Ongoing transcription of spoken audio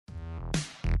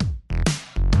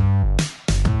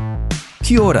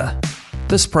Kia ora.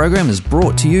 This program is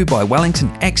brought to you by Wellington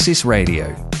Access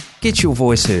Radio. Get your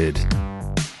voice heard.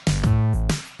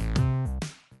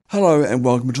 Hello and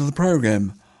welcome to the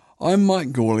program. I'm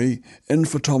Mike Gawley, in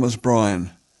for Thomas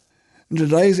Bryan. In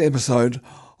today's episode,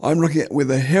 I'm looking at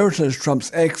whether heritage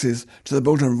trumps access to the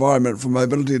built environment for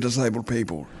mobility disabled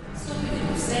people.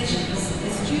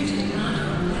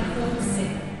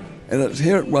 And it's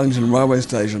here at Wellington Railway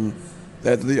Station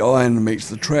that the iron meets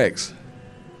the tracks.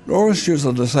 Laura Stewart's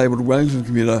a disabled Wellington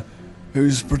commuter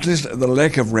who's protested at the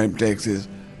lack of ramped access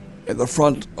at the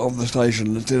front of the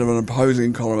station instead of an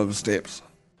imposing column of steps.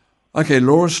 Okay,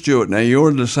 Laura Stewart, now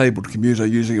you're a disabled commuter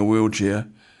using a wheelchair,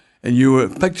 and you were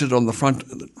pictured on the front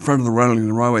of the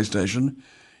Wellington Railway Station.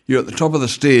 You're at the top of the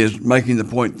stairs making the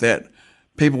point that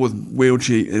people with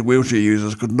wheelchair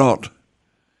users could not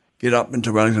get up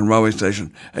into Wellington Railway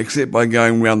Station except by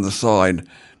going round the side.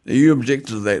 Now, you objected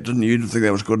to that, didn't you? You didn't think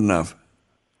that was good enough.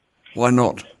 Why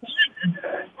not?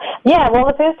 Yeah, well,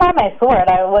 the first time I saw it,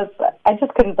 I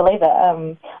just couldn't believe it.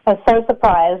 I was so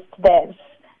surprised that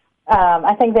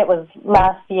I think that was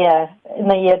last year, in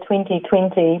the year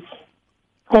 2020,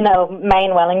 in a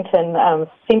main Wellington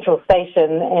central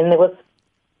station, and there was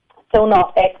still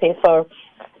not access for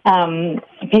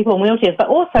people in wheelchairs, but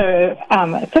also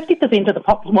 50% of the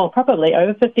probably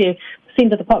over 50%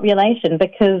 of the population,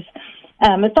 because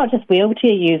it's not just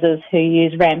wheelchair users who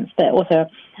use ramps, but also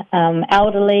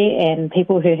elderly and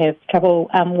people who have trouble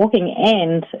walking,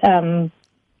 and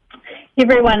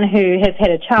everyone who has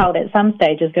had a child at some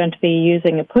stage is going to be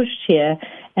using a pushchair,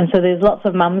 and so there's lots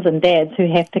of mums and dads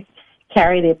who have to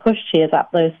carry their pushchairs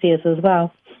up those stairs as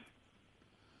well.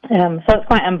 So it's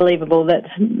quite unbelievable that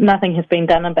nothing has been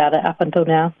done about it up until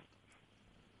now.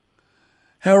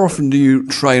 How often do you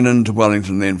train into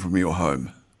Wellington then from your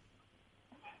home?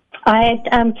 I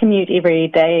commute every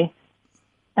day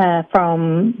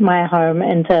from my home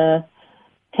into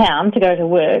town to go to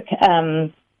work.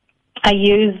 I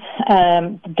use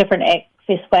different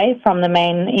access way from the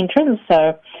main entrance,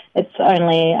 so it's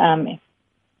only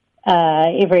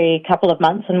every couple of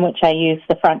months in which I use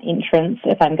the front entrance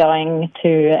if I'm going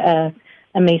to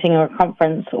a meeting or a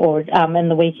conference, or in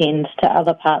the weekend to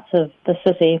other parts of the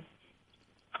city.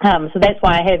 So that's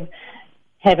why I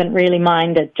haven't really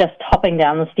minded just hopping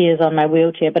down the stairs on my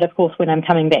wheelchair. But of course, when I'm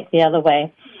coming back the other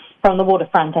way from the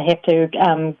waterfront, I have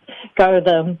to go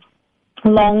the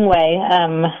long way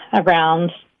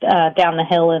around down the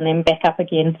hill and then back up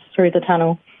again through the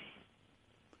tunnel.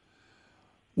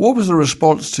 What was the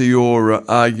response to your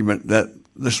argument that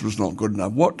this was not good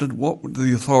enough? What did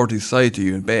the authorities say to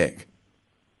you back?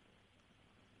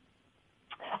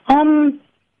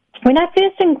 When I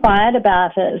first inquired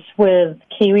about it with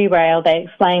Kiwi Rail, they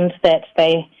explained that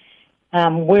they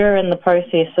were in the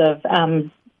process of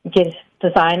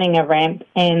designing a ramp,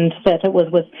 and that it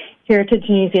was with Heritage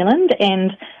New Zealand.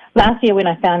 And last year when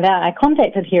I found out, I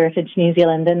contacted Heritage New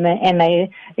Zealand, and they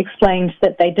explained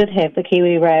that they did have the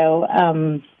Kiwi Rail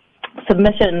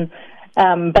submission,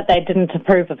 but they didn't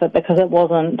approve of it because it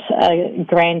wasn't a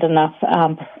grand enough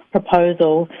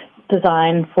proposal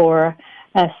designed for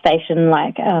a station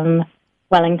like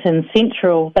Wellington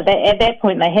Central. But at that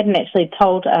point, they hadn't actually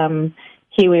told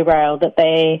Kiwi Rail that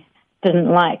they didn't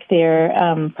like their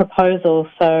proposal.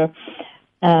 So,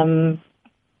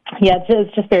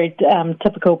 it's just very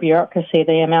typical bureaucracy,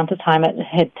 the amount of time it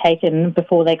had taken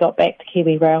before they got back to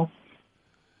Kiwi Rail.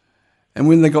 And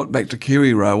when they got back to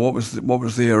Kiwi Rail, what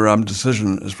was their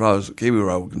decision as far as Kiwi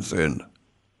Rail were concerned?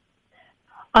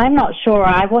 I'm not sure.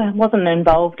 I wasn't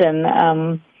involved in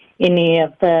any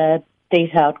of the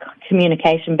detailed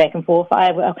communication back and forth.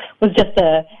 I was just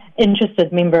an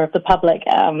interested member of the public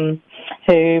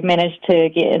who managed to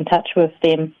get in touch with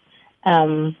them.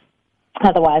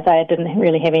 Otherwise, I didn't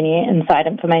really have any inside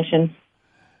information.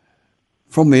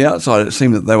 From the outside, it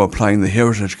seemed that they were playing the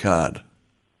heritage card.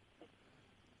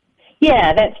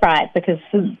 Yeah, that's right, because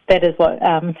that is what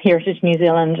Heritage New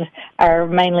Zealand are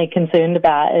mainly concerned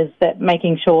about, is that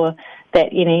making sure that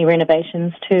any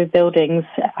renovations to buildings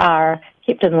are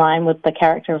kept in line with the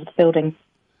character of the building.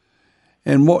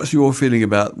 And what's your feeling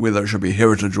about whether it should be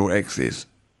heritage or access?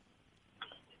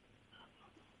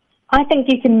 I think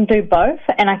you can do both,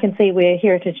 and I can see where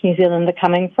Heritage New Zealand are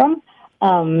coming from.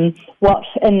 What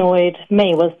annoyed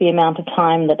me was the amount of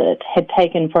time that it had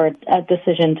taken for a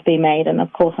decision to be made, and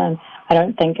of course I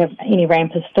don't think any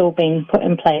ramp has still been put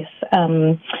in place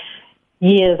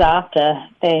years after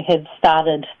they had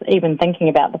started even thinking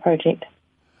about the project.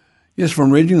 Yes,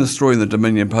 from reading the story in the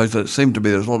Dominion Post, it seemed to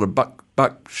be there's a lot of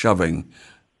buck shoving.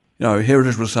 You know,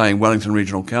 Heritage was saying Wellington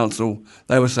Regional Council,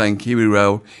 they were saying Kiwi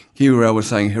Rail was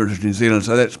saying Heritage New Zealand,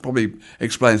 so that probably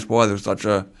explains why there was such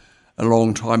a a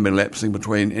long time elapsing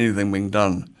between anything being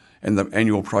done and the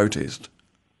annual protest.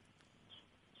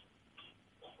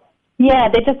 Yeah,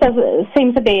 there just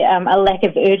seems to be a lack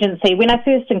of urgency. When I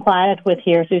first inquired with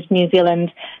Heritage New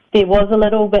Zealand, there was a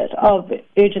little bit of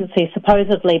urgency,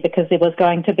 supposedly, because there was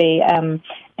going to be an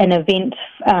event,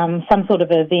 some sort of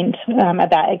event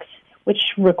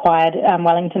which required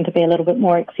Wellington to be a little bit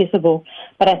more accessible.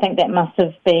 But I think that must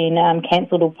have been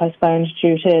cancelled or postponed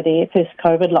due to the first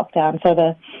COVID lockdown.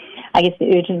 So I guess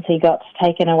the urgency got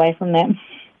taken away from that.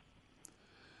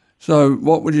 So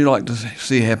what would you like to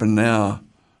see happen now,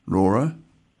 Laura?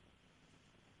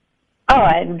 Oh,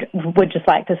 I would just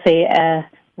like to see a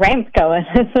ramp go in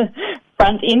as a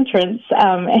front entrance,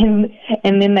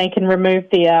 and then they can remove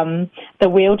the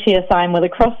wheelchair sign with a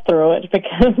cross through it,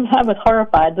 because I was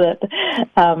horrified that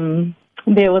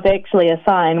there was actually a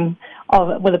sign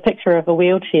with a picture of a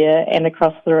wheelchair and a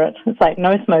cross through it. It's like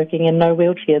no smoking and no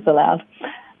wheelchairs allowed.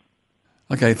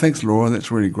 Okay, thanks, Laura.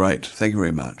 That's really great. Thank you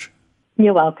very much.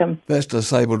 You're welcome. That's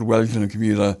disabled Wellington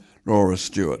commuter Laura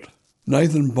Stewart.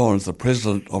 Nathan Bond is the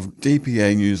president of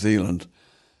DPA New Zealand,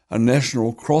 a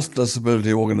national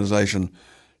cross-disability organisation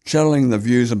channeling the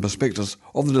views and perspectives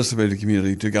of the disability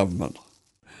community to government.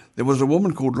 There was a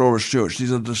woman called Laura Stewart.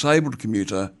 She's a disabled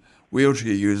commuter,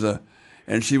 wheelchair user,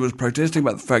 and she was protesting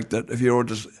about the fact that if you're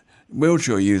a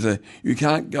wheelchair user, you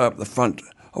can't go up the front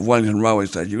of Wellington Railway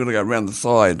Station. You've got to go around the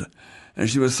side. And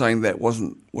she was saying that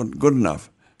wasn't good enough,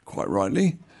 quite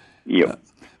rightly. Yep.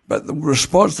 But the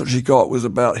response that she got was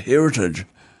about heritage,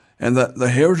 and that the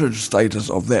heritage status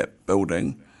of that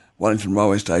building, Wellington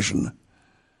Railway Station,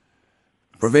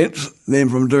 prevents them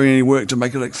from doing any work to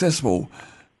make it accessible.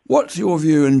 What's your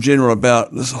view in general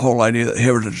about this whole idea that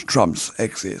heritage trumps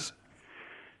access?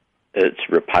 It's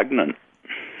repugnant,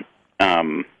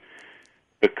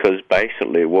 because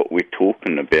basically what we're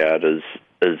talking about is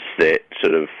that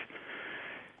sort of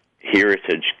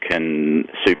heritage can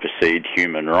supersede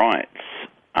human rights.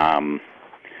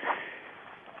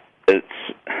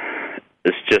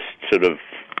 It's just sort of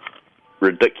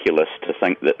ridiculous to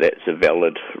think that that's a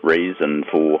valid reason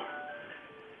for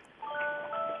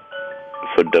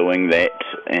doing that,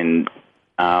 and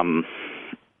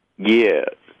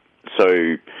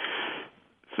so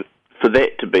for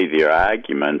that to be their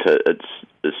argument,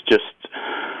 it's just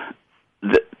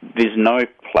that there's no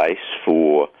place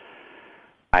for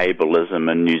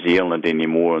ableism in New Zealand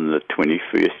anymore in the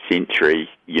 21st century.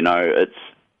 You know, it's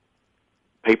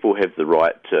people have the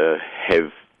right to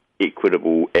have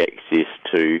equitable access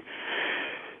to,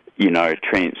 you know,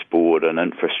 transport and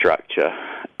infrastructure.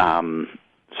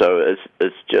 So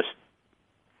it's just,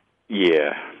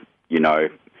 yeah, you know,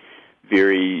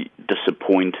 very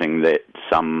disappointing that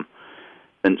some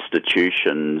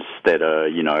institutions that are,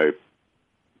 you know,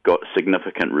 got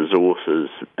significant resources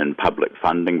and public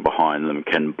funding behind them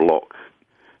can block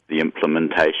the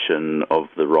implementation of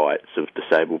the rights of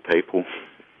disabled people.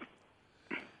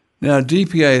 Now,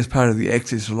 DPA is part of the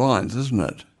Access Alliance, isn't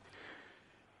it?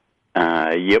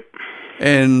 Yep.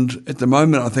 And at the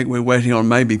moment, I think we're waiting on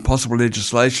maybe possible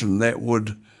legislation that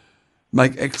would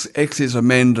make access a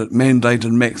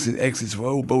mandated access for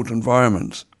all built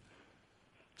environments.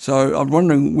 So I'm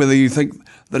wondering whether you think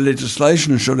the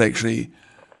legislation should actually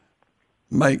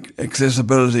make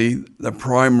accessibility the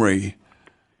primary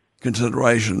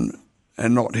consideration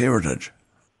and not heritage.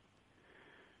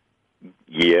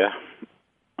 Yeah,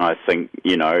 I think,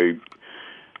 you know,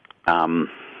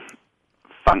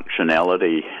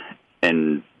 functionality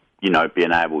and, you know,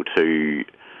 being able to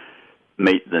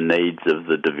meet the needs of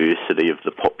the diversity of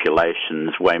the population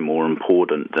is way more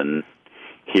important than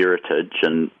heritage.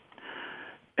 And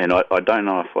I don't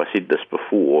know if I said this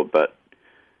before, but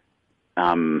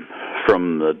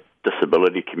from the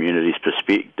disability community's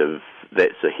perspective,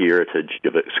 that's a heritage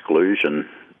of exclusion,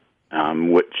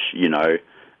 which, you know,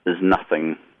 is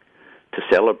nothing to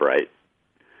celebrate.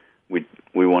 We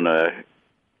want to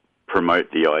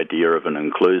promote the idea of an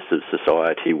inclusive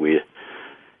society where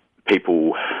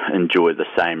people enjoy the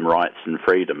same rights and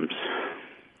freedoms.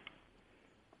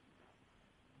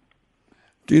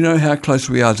 Do you know how close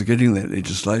we are to getting that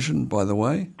legislation, by the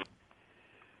way?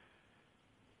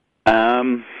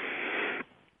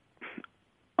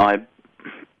 I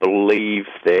believe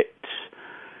that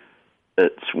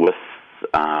it's with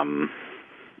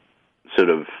sort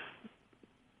of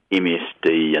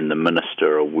MSD and the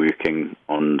Minister are working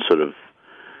on sort of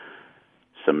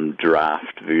some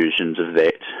draft versions of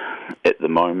that at the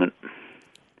moment.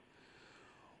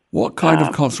 What kind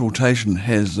of consultation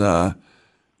has there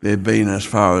been as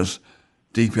far as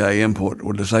DPA input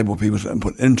or disabled people's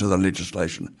input into the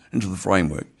legislation, into the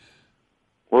framework?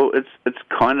 Well, it's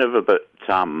kind of a bit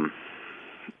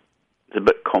a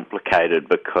bit complicated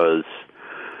because,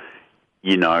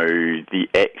 you know, the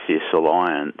Access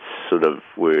Alliance sort of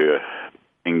were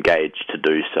engaged to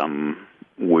do some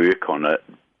work on it,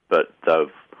 but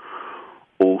they've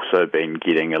also been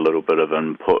getting a little bit of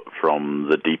input from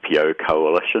the DPO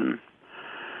coalition.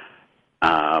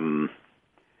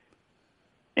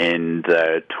 And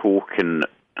they're talking,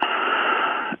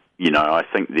 you know, I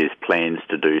think there's plans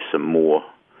to do some more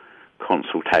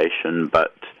consultation,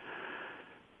 but,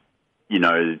 you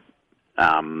know,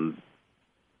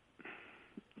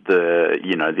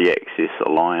 the Access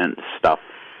Alliance stuff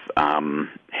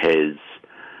has,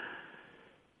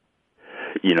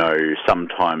 you know,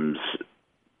 sometimes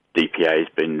DPA's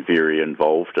been very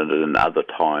involved in it, and other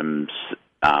times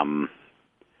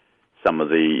some of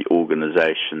the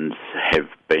organisations have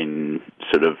been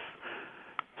sort of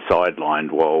sidelined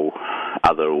while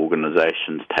other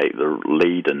organisations take the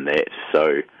lead in that.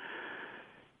 So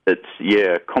it's,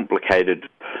 a complicated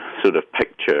sort of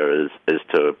picture as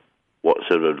to what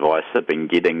sort of advice they've been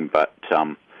getting, but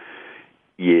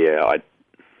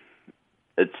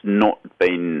it's not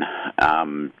been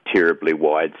terribly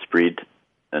widespread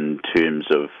in terms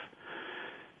of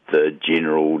the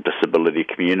general disability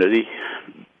community,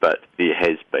 but there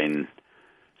has been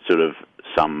sort of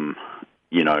some,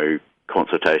 you know,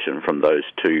 consultation from those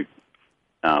two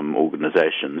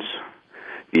organisations,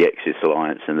 the Access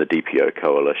Alliance and the DPO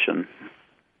Coalition.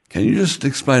 Can you just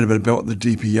explain a bit about what the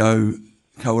DPO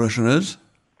Coalition is?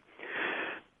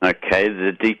 Okay,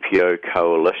 the DPO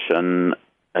Coalition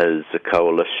is a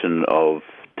coalition of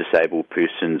disabled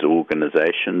persons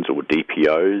organisations, or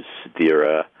DPOs. There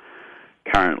are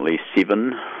currently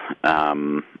 7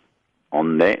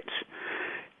 on that,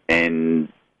 and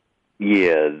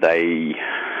they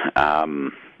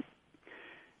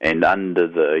and under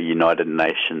the United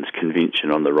Nations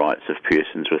Convention on the Rights of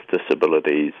Persons with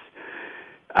Disabilities,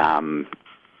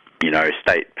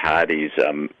 state parties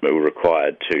are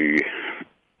required to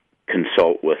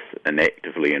consult with and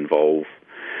actively involve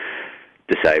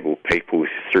disabled people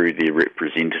through their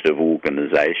representative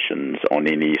organisations on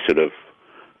any sort of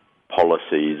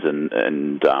policies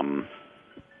and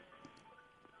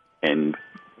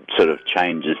sort of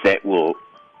changes that will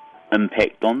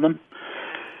impact on them.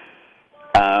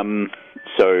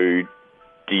 So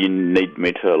do you need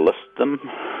me to list them?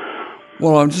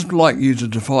 Well, I'd just like you to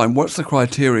define, what's the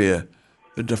criteria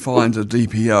that defines a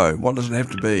DPO? What does it have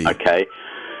to be? Okay.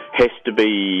 Has to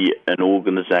be an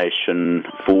organisation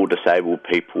for disabled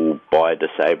people by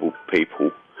disabled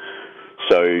people.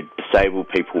 So disabled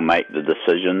people make the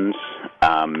decisions.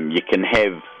 You can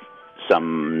have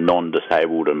some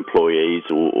non-disabled employees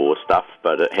or stuff,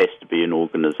 but it has to be an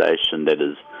organisation that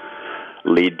is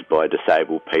led by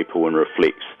disabled people and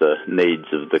reflects the needs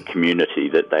of the community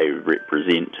that they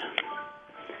represent.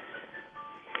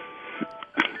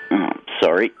 Oh,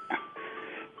 sorry.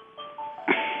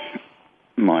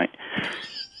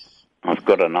 I've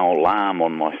got an alarm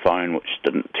on my phone which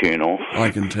didn't turn off. I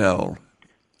can tell.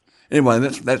 Anyway,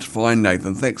 that's fine,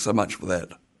 Nathan. Thanks so much for that.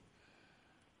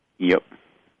 Yep.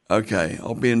 Okay,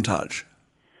 I'll be in touch.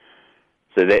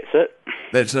 So that's it?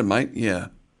 That's it, mate, yeah.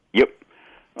 Yep.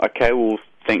 Okay, well,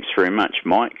 thanks very much,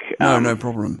 Mike. No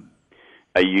problem.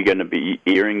 Are you going to be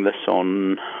airing this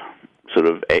on sort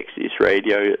of Access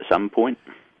Radio at some point?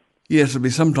 Yes, it'll be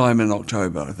sometime in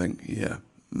October, I think, yeah.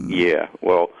 Yeah,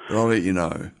 well... But I'll let you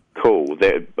know. Cool,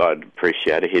 I'd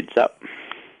appreciate a heads up.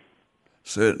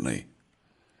 Certainly.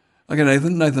 Okay,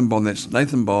 Nathan Bond, that's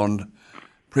Nathan Bond,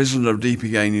 President of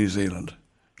DPA New Zealand.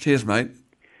 Cheers, mate.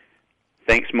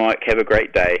 Thanks, Mike. Have a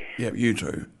great day. Yep, you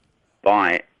too.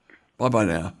 Bye. Bye-bye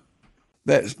now.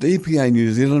 That's DPA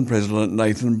New Zealand President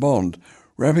Nathan Bond,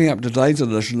 wrapping up today's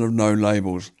edition of No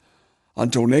Labels.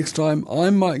 Until next time,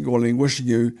 I'm Mike Gorling, wishing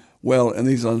you well in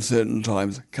these uncertain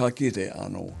times. Ka kite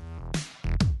anō.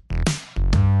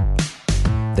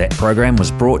 That program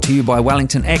was brought to you by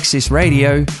Wellington Access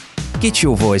Radio. Get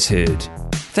your voice heard.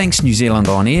 Thanks New Zealand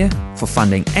On Air for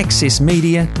funding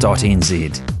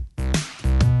accessmedia.nz.